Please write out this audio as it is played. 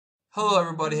Hello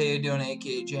everybody, how you doing?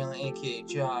 AKA Jlink, AKA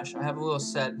Josh. I have a little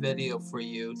sad video for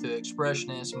you to express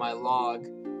my log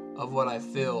of what I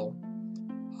feel.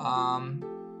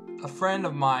 A friend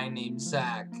of mine named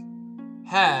Zach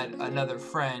had another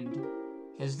friend.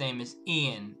 His name is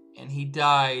Ian, and he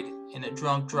died in a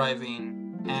drunk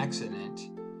driving accident.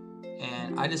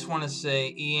 And I just want to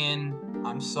say, Ian,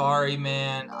 I'm sorry,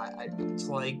 man. It's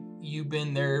like you've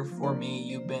been there for me.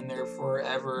 You've been there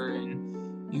forever, and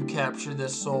you capture the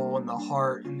soul and the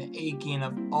heart and the aching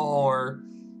of all our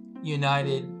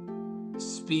united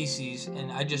species.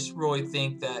 And I just really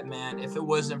think that, man, if it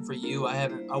wasn't for you,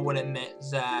 I wouldn't met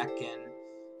Zach. And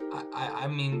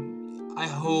I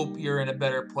hope you're in a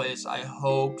better place. I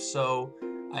hope so.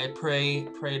 I pray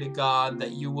to God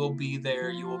that you will be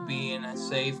there. You will be in a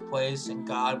safe place, and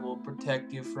God will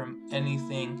protect you from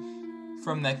anything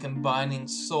from that combining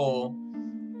soul.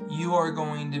 You are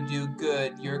going to do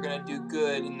good. You're going to do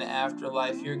good in the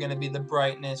afterlife. You're going to be the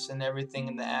brightness and everything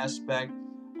in the aspect.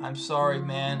 I'm sorry,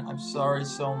 man. I'm sorry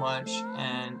so much,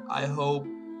 and I hope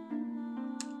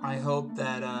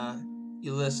that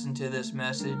you listen to this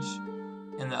message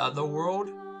in the other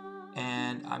world.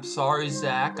 And I'm sorry,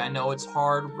 Zach. I know it's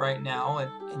hard right now,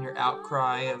 and your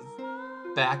outcry of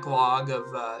backlog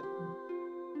of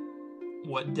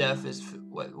what death is,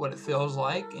 what it feels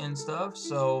like and stuff.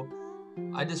 So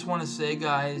I just want to say,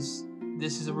 guys,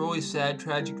 this is a really sad,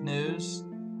 tragic news.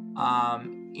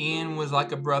 Ian was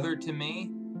like a brother to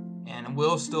me, and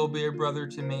will still be a brother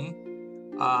to me.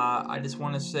 I just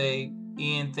want to say,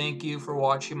 Ian, thank you for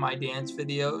watching my dance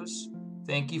videos.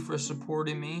 Thank you for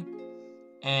supporting me.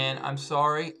 And I'm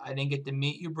sorry I didn't get to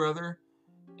meet you, brother.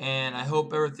 And I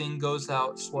hope everything goes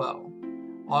out swell.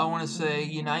 All I want to say,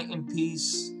 unite in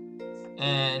peace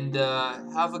and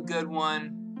have a good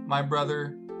one, my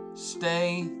brother.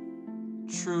 Stay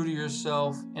true to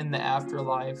yourself in the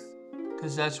afterlife,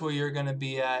 because that's where you're going to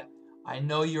be at. I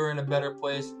know you're in a better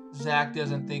place. Zach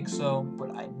doesn't think so,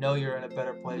 but I know you're in a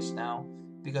better place now,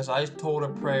 because I told a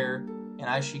prayer and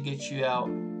I should get you out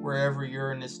wherever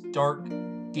you're in this dark,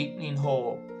 deepening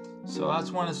hole. So I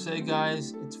just want to say,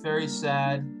 guys, it's very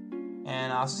sad,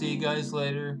 and I'll see you guys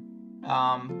later.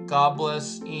 God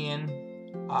bless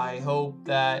Ian. I hope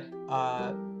that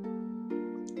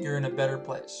you're in a better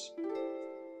place.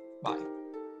 Bye.